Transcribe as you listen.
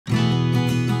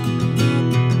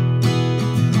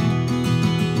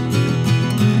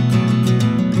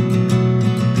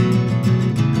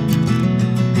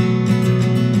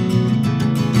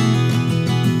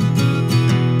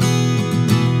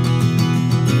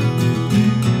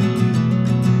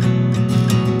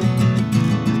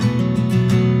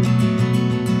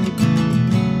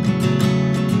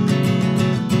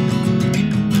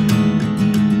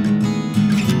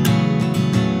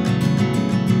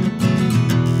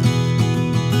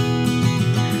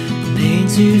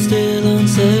to still on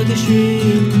circuit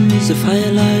streams. A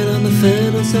firelight on the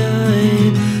fiddle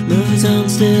side moves on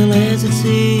still as it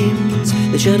seems.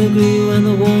 The shadow grew and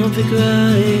the warmth it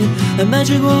cried. A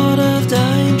magic ward of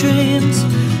dying dreams.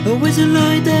 A wizard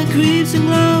light that creeps and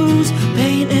glows,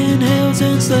 painting hills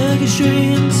and sluggish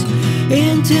streams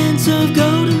in tints of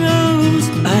golden rose.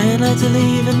 I'd like to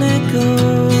leave an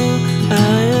echo,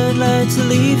 I'd like to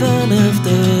leave an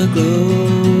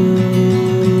afterglow.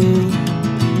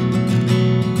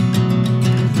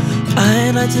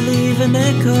 I'd like to leave an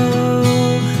echo,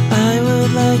 I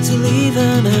would like to leave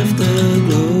an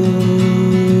afterglow.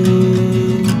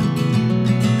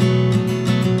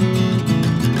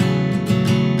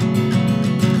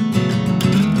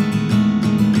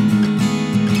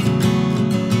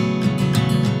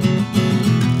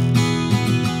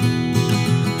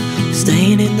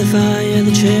 Staying in the fire,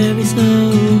 the cherry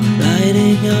snow,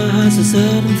 lighting our hearts a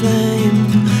sudden flame,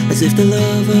 as if the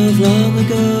love of long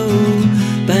ago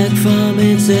back from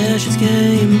its ashes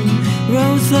came.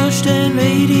 Rose flushed and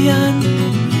radiant,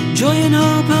 joy and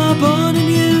hope are born in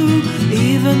you.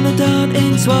 Even the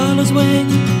darting swallow's wing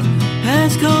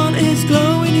has caught its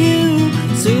glow in you.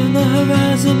 Soon the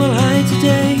horizon will hide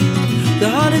today. The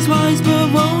heart is wise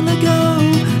but won't let go.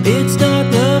 It's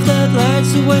not love that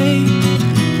lights the way,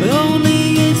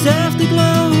 only its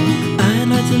afterglow. I'd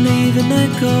like to leave an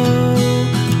echo,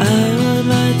 I would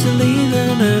like to leave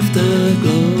an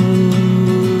afterglow.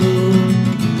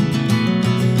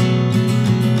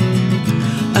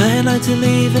 I'd like to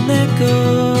leave an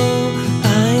echo,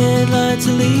 I'd like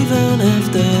to leave an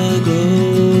afterglow.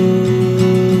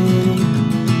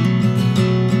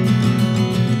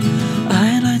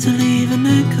 I'd like to leave an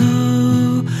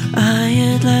echo,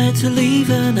 I'd like to leave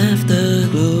an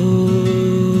afterglow.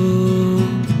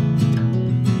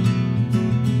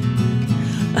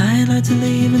 I'd like to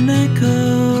leave an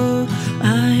echo,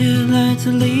 I'd like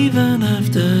to leave an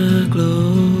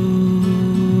afterglow.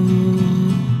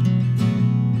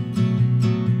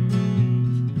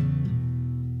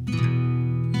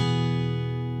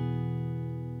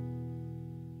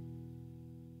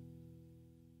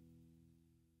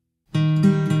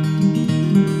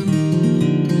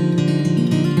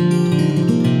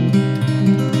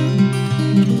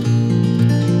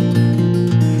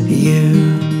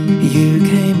 You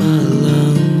came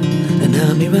along and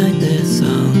helped me write this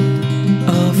song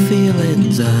of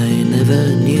feelings I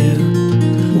never knew.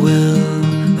 Well,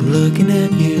 I'm looking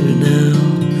at you now,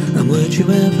 and would you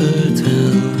ever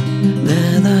tell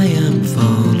that I am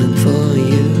falling for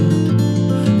you?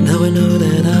 Now I know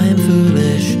that I am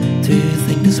foolish to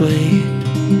think this way.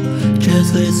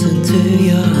 Just listen to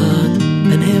your heart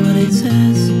and hear what it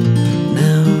says.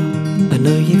 Now I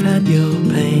know you've had your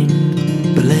pain,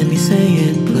 but let me say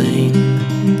it plain,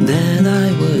 that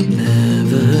I would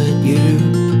never hurt you.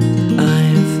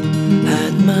 I've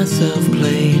had myself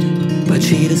played by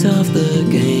cheaters of the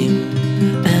game,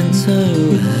 and so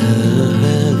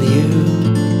have you.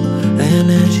 And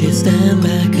as you stand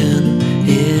back and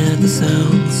hear the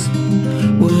sounds,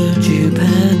 would you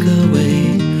pack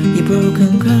away your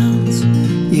broken crowns?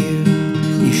 You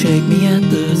shake me at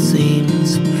the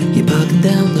seams, you're bucking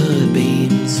down the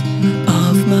beams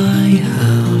of my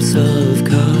house of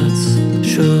cards.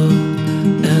 Sure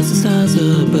as the stars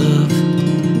above,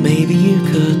 maybe you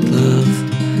could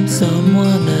love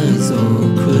someone as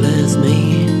awkward as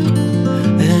me.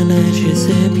 And as you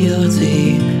sip your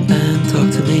tea and talk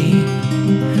to me,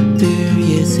 do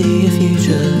you see a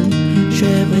future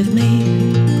shared with me?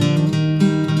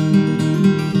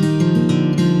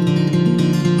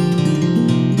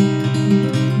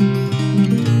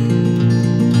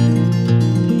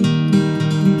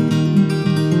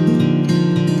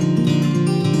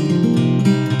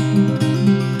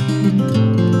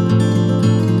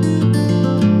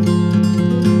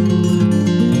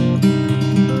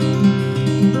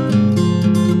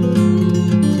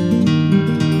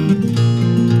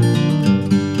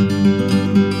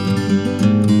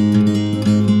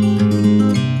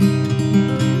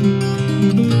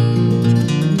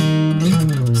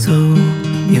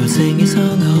 Sing a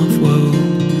song of woe,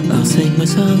 I'll sing my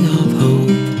song of hope,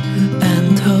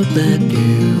 and hope that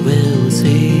you will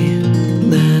see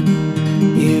that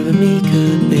you and me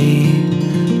could be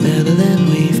better than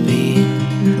we've been,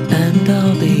 and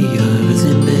all the others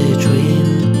in between.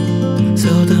 So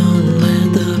don't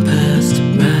let the past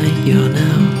write your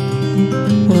now.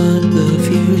 What the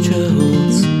future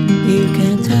holds, you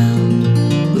can't tell.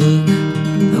 Look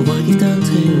at what you've done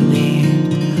to me.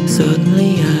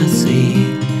 Suddenly I see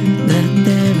that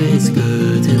there is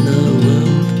good in the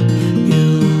world.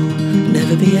 You'll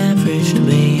never be average to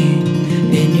me.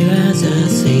 In your eyes I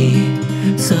see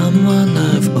someone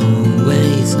I've always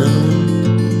he's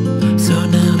known. So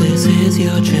now this is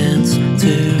your chance to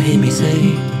hear me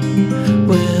say,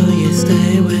 will you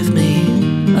stay with me?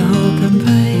 I hope and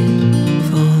pray,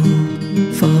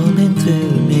 fall into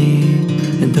me,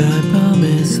 and I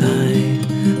promise I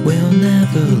will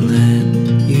never let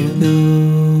you go.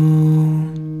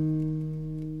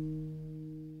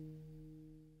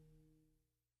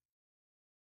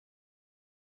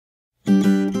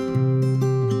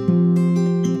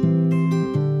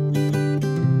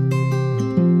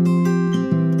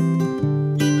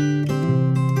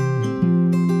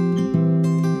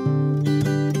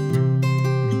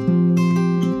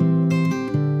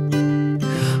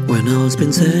 When all's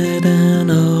been said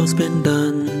and all's been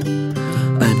done,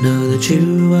 I know that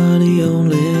you are the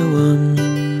only one.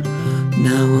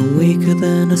 Now I'm weaker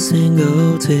than a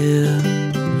single tear.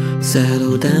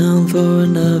 Settle down for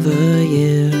another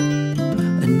year,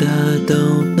 and I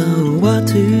don't know what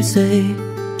to say.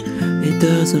 It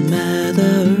doesn't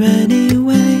matter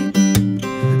anyway.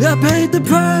 I paid the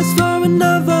price for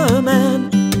another man,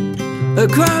 a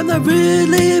crime that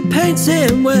really paints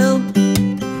him well.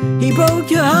 He broke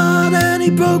your heart and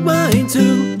he broke mine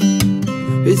too.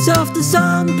 It's off the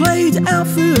sun played out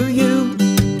through you,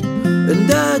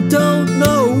 and I don't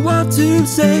know what to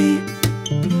say.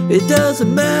 It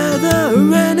doesn't matter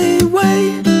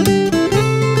anyway.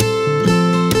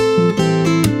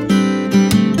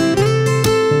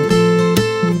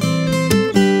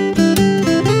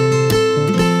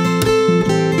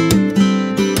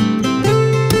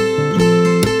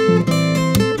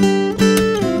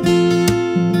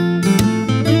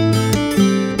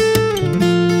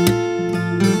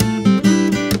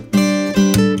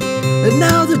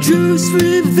 Truth's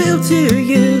revealed to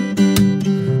you.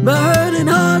 My hurting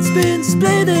heart's been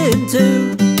split in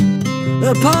two.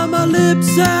 Upon my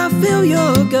lips I feel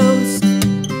your ghost,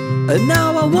 and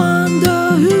now I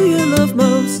wonder who you love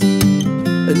most.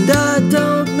 And I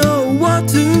don't know what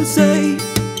to say.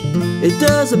 It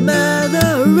doesn't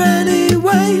matter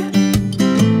anyway.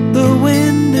 The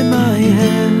wind in my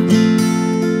hair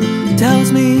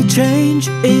tells me change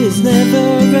is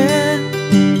never rare,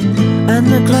 and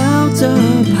the clouds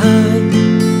up high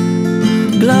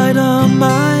glide on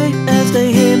by as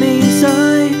they hear me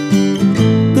sigh.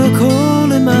 The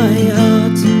call in my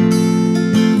heart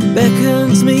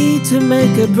beckons me to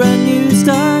make a brand new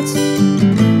start,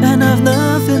 and I've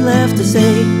nothing left to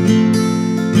say.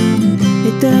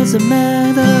 It doesn't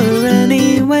matter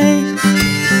anyway.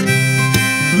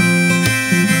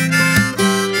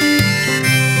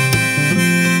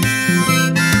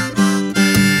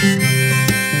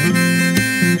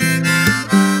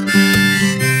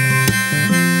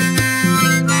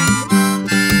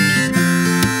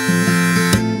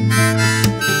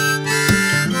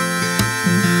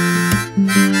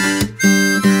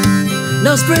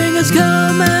 Now spring has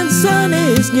come and sun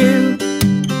is new,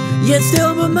 yet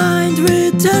still my mind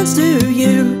returns to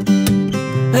you.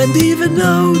 And even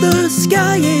though the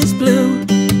sky is blue,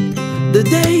 the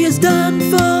day is done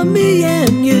for me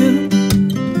and you.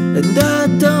 And I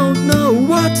don't know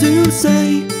what to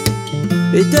say.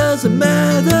 It doesn't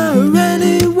matter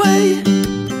anyway.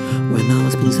 When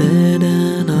all's been said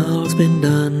and all's been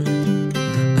done,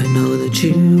 I know that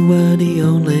you were the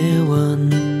only one.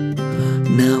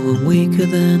 Now I'm weaker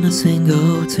than a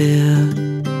single tear,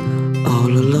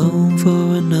 all alone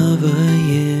for another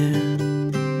year.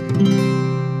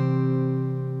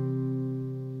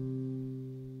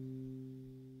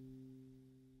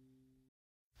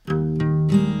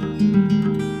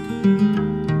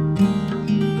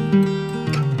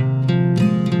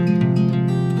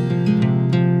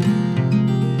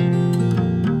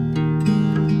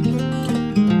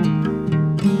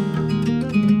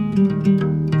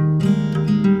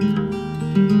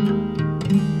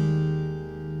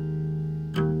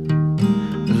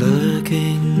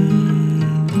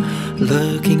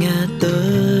 Looking at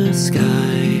the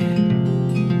sky,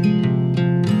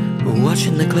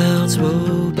 watching the clouds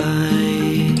roll by,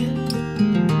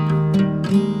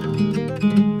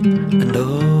 and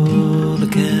all I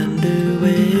can do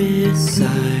is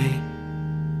sigh.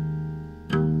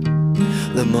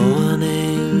 The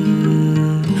morning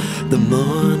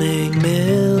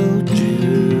mildew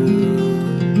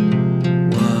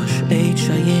wash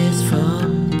HIS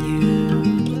from you.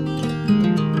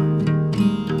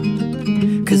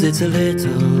 'Cause it's a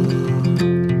little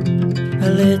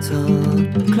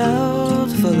cloud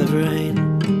full of rain.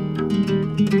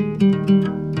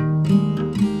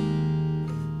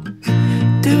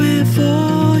 Do it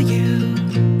for you,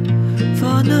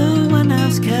 for no one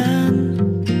else can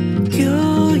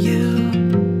cure you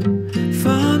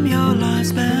from your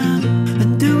lifespan. And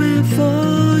do it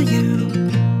for you,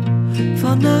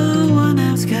 for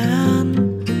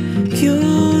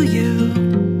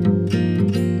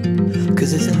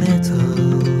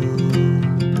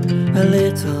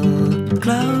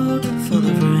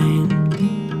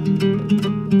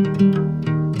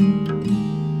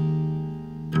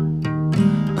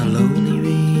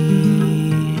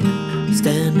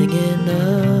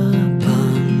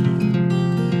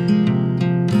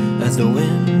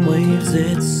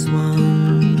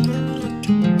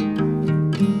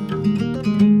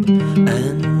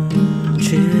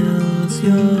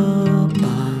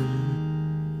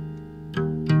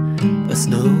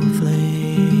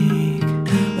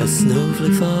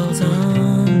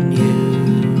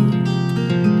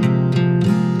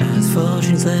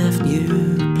clouds left you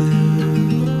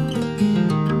blue.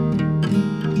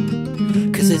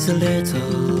 'Cause it's a little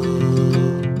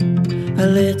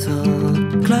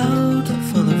cloud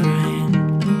full of rain.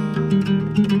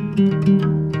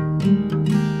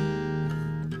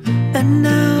 And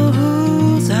now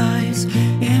whose eyes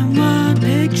in what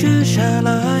picture shall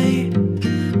I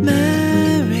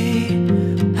marry?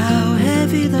 How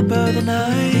heavy the burden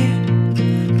I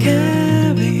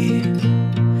carry.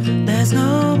 There's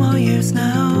no more use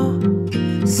now,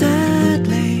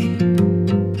 sadly.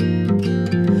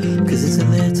 'Cause it's a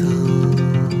little,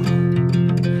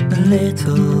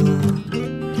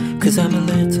 'cause I'm a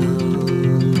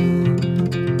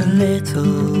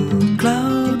little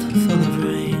cloud full of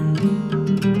rain.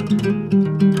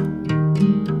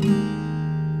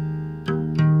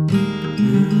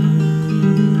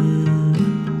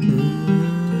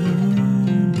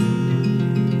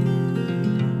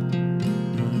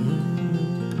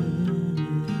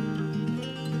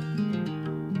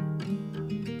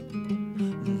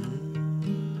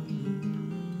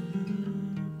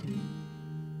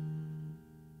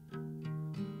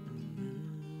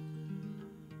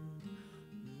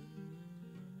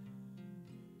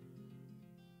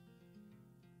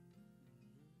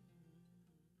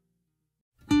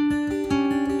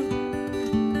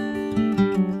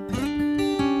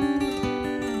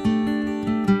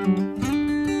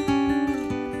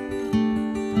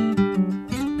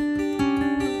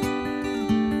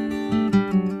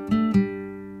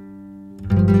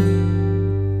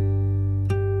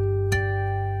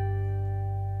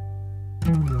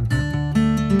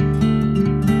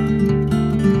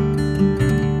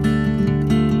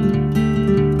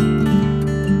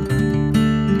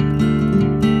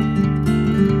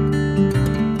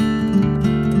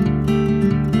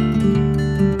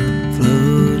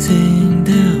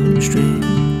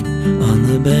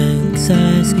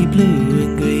 Blue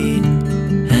and green,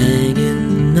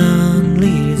 hanging on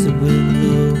leaves of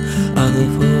willow, are the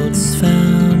thoughts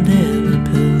found in a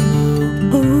pillow.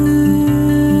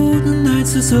 Oh, the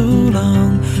nights are so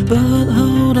long, but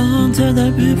hold on to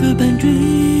that riverbank dream.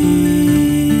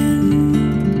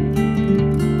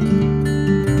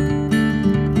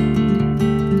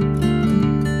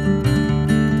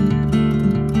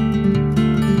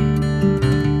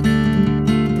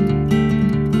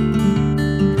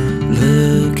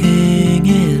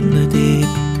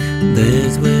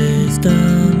 There's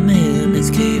wisdom in his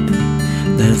keep.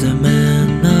 There's a man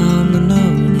all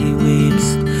alone, he weeps.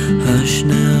 Hush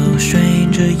now,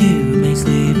 stranger, you may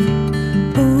sleep.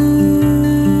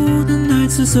 Oh, the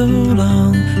nights are so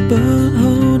long, but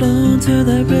hold on to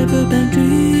that riverbank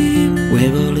dream.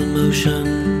 We're all in motion,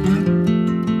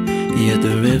 yet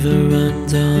the river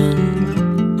runs on.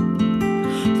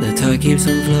 The tide keeps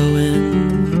on flowing,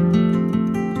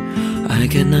 I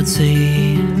cannot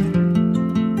see.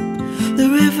 The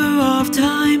river of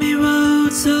time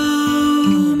erodes so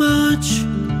much.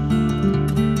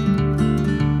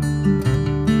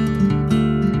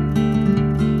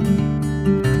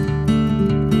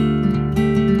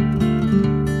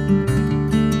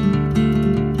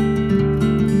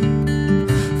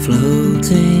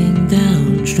 Floating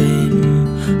downstream,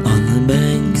 on the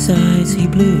banksides he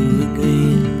blue and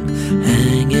green,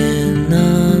 hanging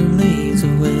on leaves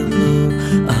of willow,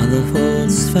 are the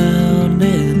thoughts found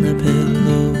in a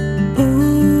pillow.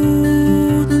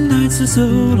 Oh, the nights are so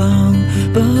long,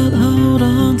 but hold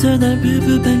on to that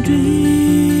riverbank dream.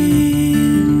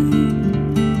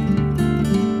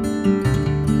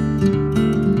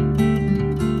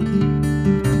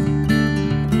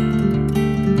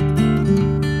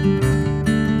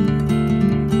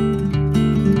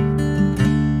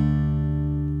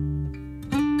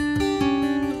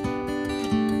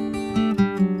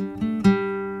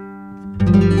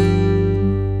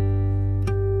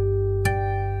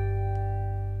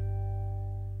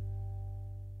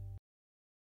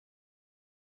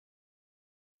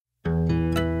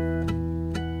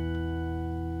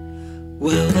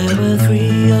 Well, there were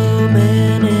 3 old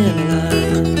men in a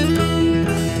line,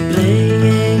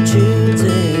 playing tunes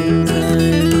in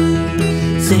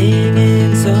time,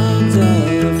 singing songs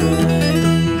of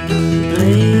rhyme,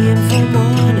 playing from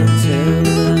morning till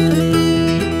night.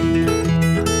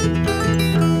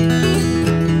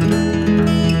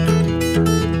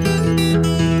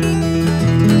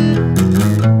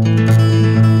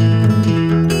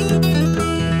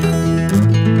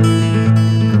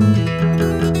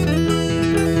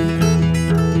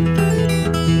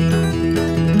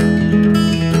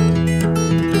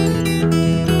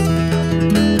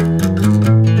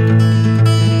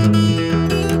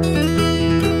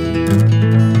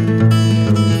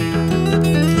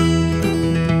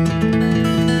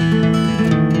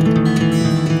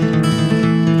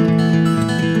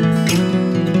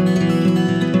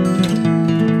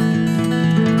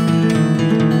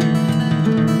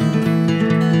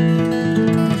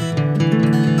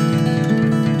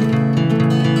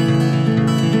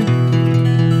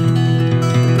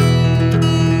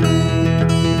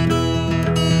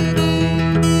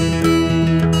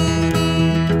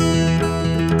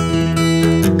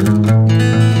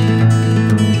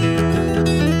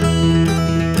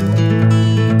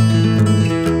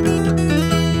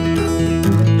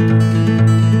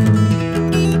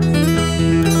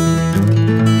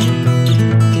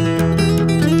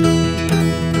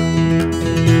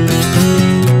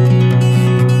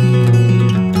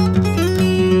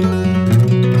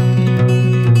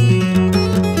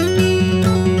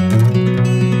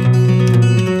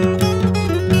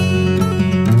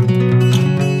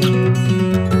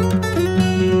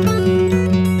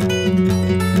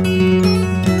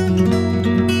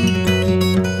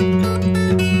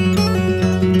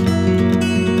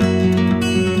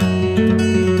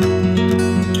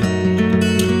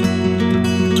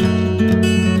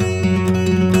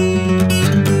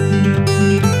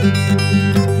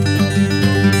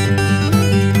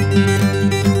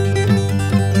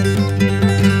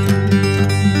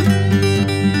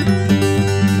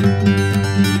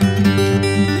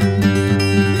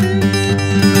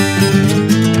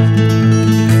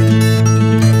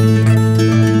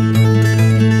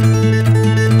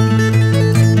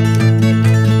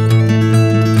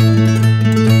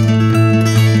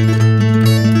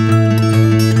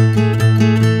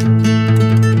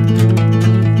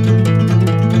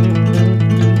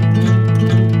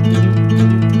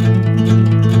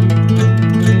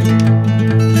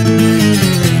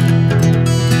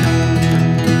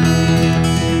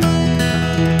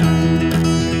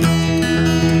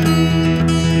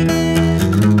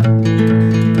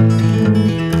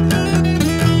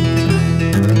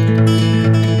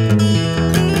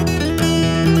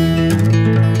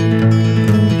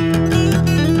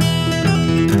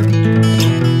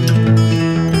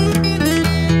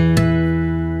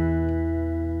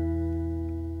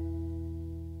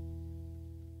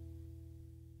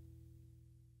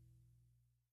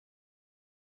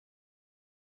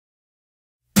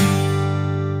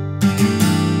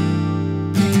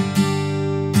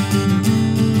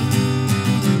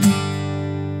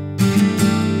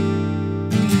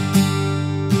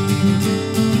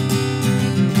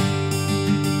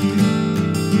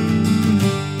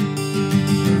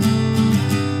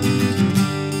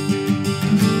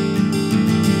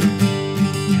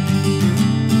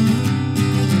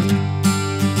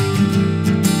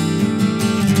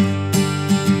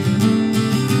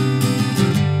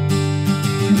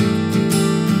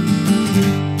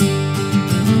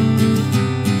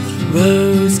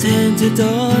 Rose tinted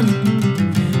dawn,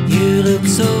 you look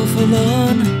so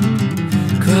forlorn,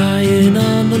 crying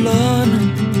on the lawn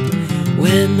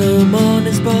when the morn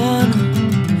is born.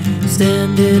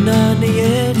 Standing on the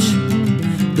edge,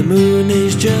 the moon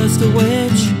is just a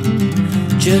wedge,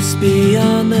 just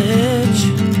beyond the hedge,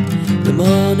 the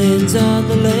morning's on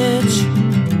the ledge.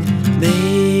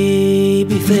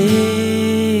 Maybe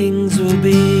things will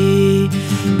be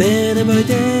better by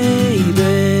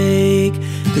daybreak.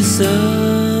 The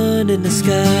sun in the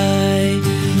sky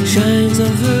shines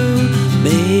on through.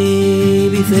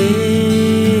 Maybe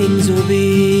things will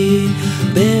be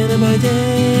better by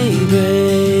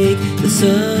daybreak. The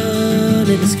sun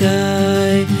in the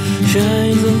sky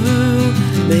shines on through.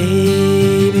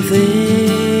 Maybe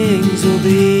things will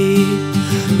be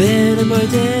better by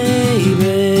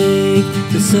daybreak.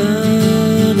 The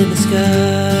sun in the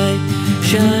sky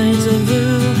shines on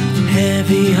through.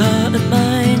 Heavy heart and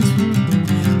mind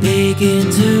begin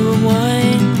to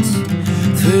unwind.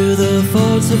 Through the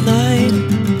faults of night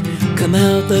come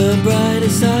out the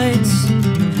brightest sights.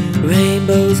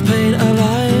 Rainbows paint our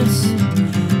lives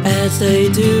as they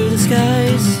do the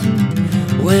skies.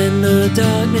 When the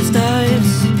darkness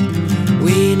dives,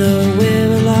 we know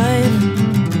we're alive.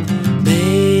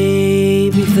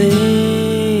 Maybe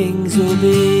things will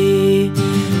be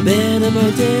better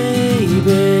by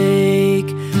daybreak.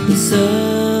 The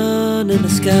sun in the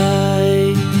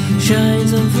sky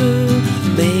shines on through.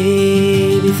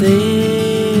 Maybe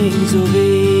things will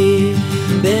be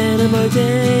better by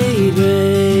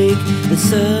daybreak. The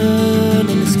sun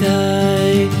in the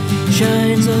sky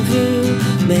shines on through.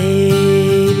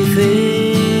 Maybe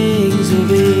things will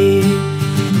be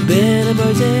better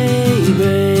by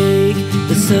daybreak.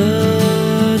 The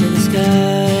sun in the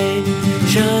sky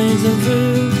shines on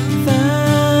through.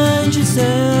 Find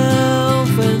yourself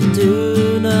and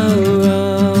do no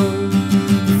wrong.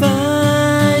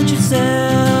 Find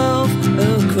yourself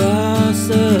across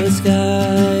the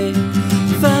sky.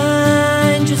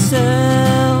 Find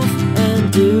yourself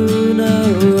and do no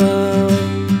wrong.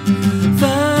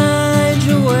 Find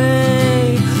your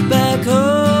way back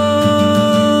home.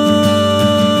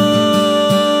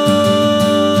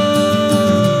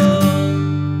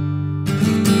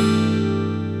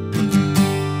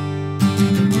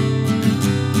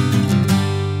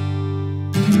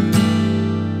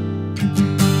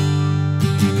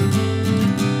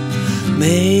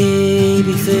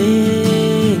 Maybe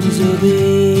things will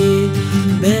be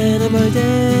better by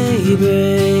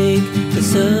daybreak. The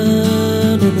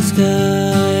sun in the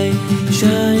sky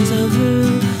shines on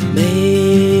through.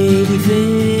 Maybe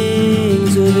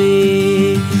things will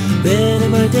be better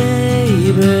by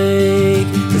daybreak.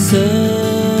 The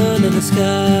sun in the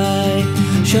sky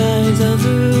shines on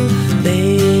through.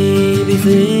 Maybe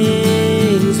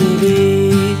things will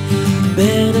be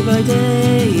better by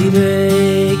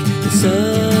daybreak. The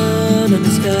sun in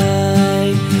the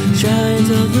sky shines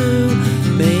on through.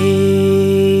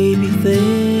 Maybe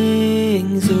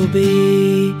things will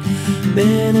be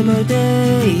better by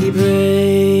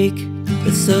daybreak.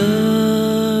 The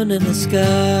sun in the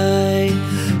sky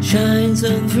shines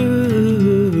on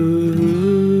through.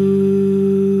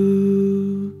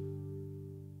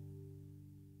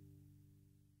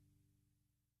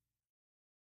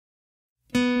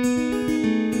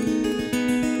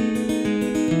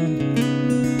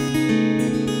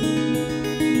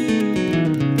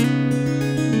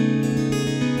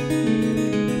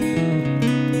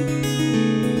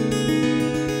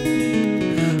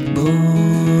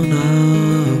 Born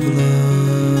of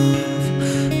love,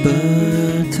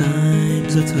 but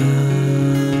times are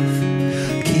tough.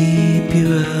 Keep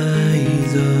your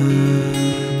eyes up,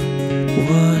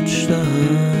 watch the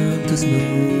hunters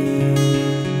move.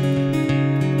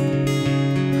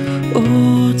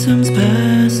 Autumn's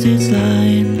past its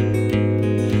line,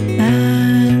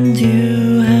 and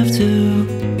you have to.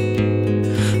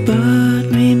 But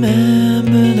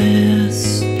remember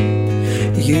this,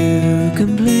 you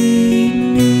complete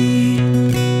me.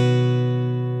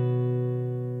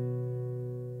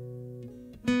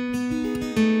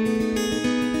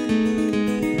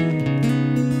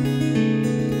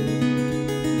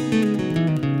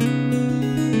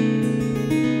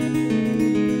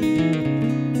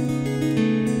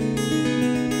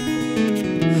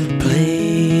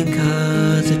 Playing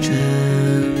cards a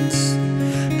chance,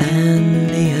 and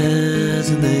he has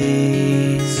an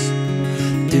ace.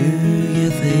 Do you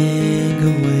think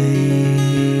of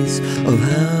ways of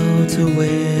how to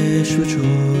wish for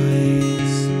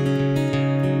choice?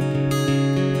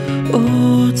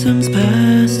 Autumn's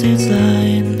past its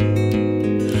line,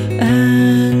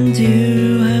 and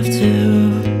you have to.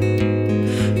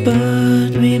 But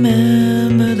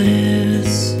remember this,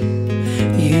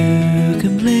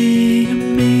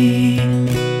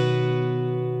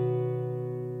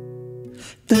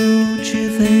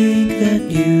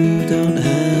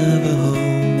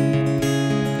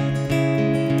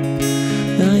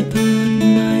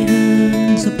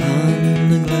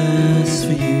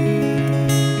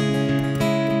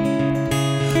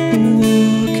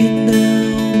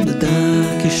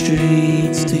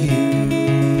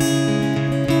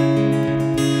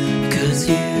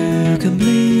 you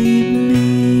complete me.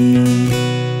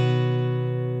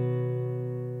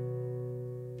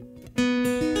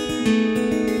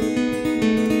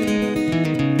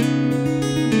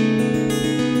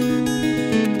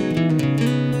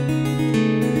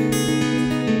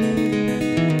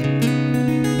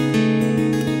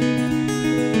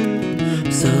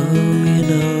 So you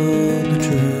know the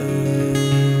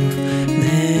truth,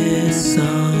 this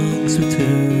song's for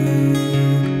two,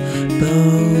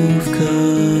 both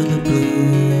color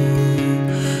blue,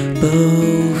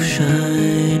 both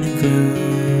shining through.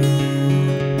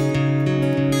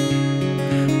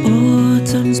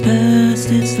 Autumn's past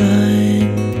its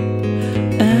line,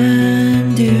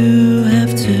 and you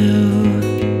have too,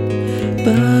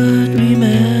 but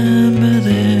remember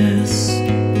this,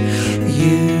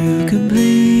 you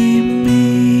complete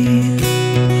me,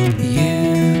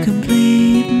 you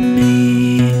complete me,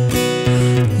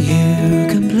 you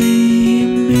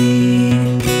complete me,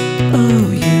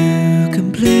 oh you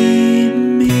complete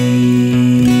me.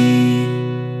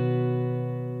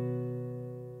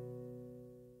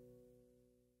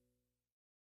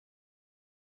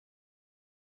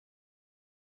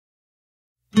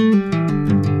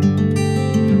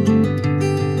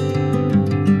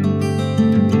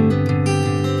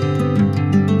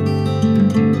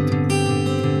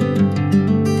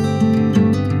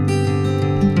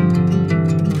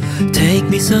 Take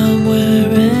me somewhere,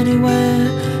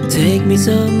 anywhere, take me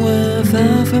somewhere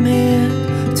far from here,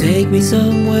 take me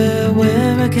somewhere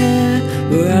where I care,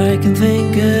 where I can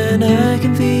think and I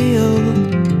can feel.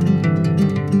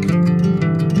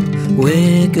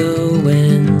 We're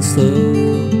going slow,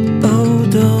 oh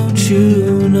don't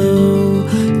you know,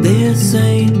 this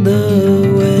ain't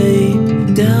the way,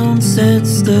 down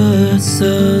sets the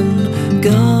sun,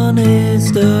 gone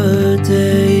is the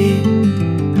day.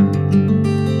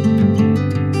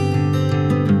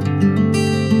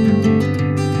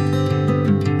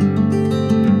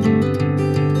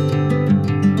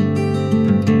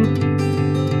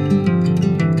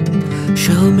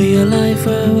 Show me a life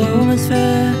where all is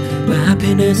fair, where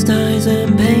happiness dies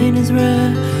and pain is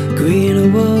rare, greener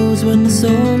woes when the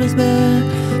soul is bare.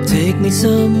 Take me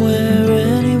somewhere,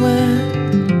 anywhere.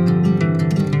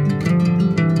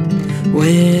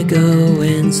 We're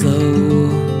going slow,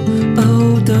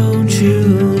 oh don't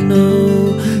you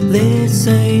know, this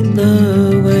ain't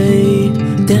the way,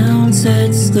 down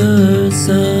sets the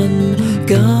sun,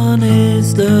 gone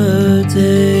is the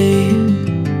day.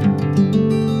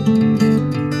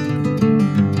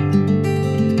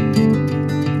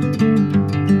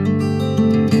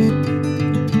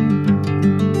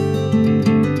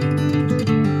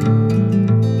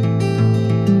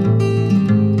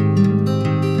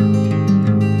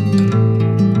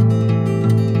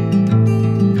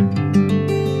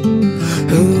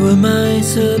 Who am I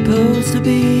supposed to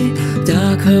be?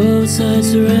 Dark outside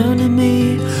surrounding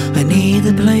me. I need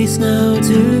a place now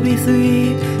to be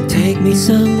free. Take me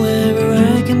somewhere where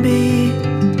I can be.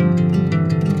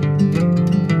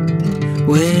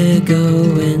 We're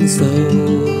going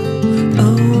slow,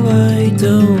 oh I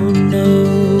don't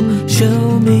know.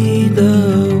 Show me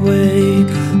the way,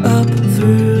 up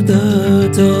through the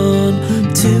dawn,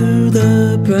 to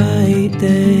the bright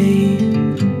day.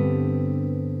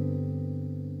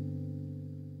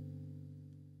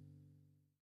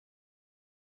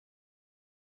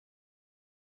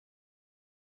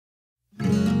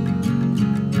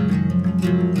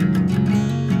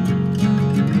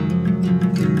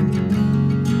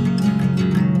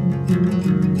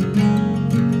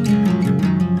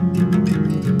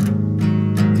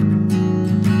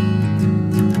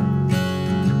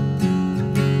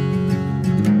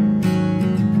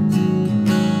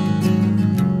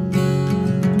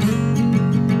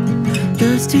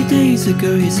 Just 2 days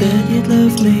ago you said you'd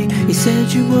love me. You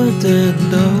said you would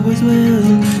and always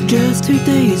will. Just 2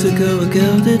 days ago a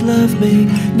girl did love me.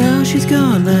 Now she's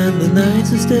gone and the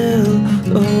nights are still.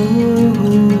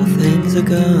 Oh, things are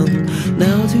gone.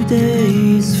 Now 2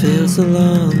 days feel so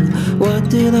long. What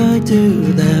did I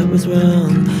do that was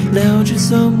wrong? Now just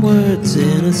some words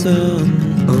in a song.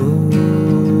 Oh,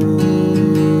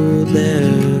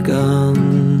 they're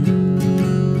gone.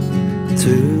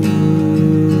 2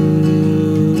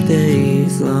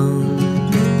 days long.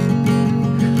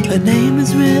 Her name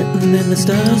is written in the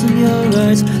stars in your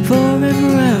eyes.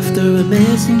 Forever after a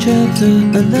missing chapter,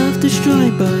 a love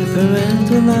destroyed by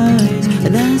parental lies.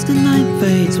 And as the night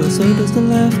fades, well so does the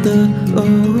laughter.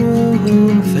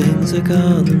 Oh, things are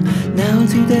gone. Now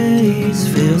 2 days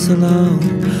feel so long.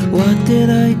 What did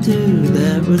I do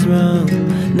that was wrong?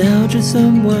 Now just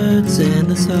some words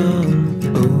in a song.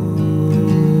 Oh,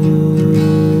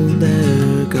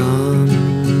 they're gone.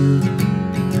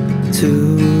 2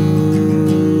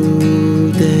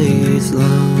 days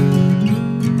long.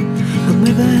 And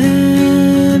with a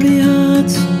heavy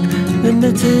heart and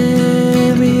a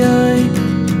teary eye,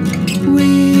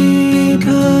 we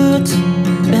part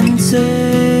and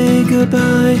say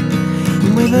goodbye.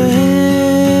 And with a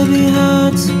heavy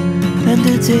heart and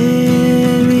a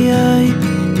teary eye,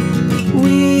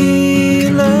 we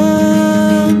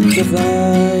learn to fly.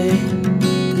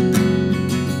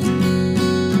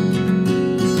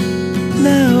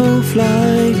 Now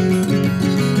fly.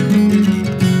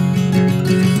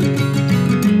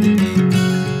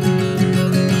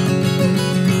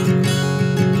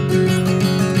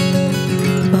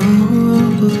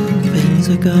 Things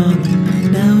are gone.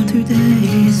 Now 2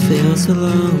 days feel so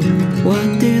long.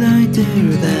 What did I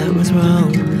do that was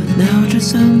wrong? Now just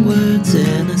some words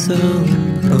in a song.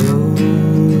 Oh,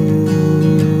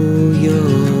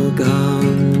 you're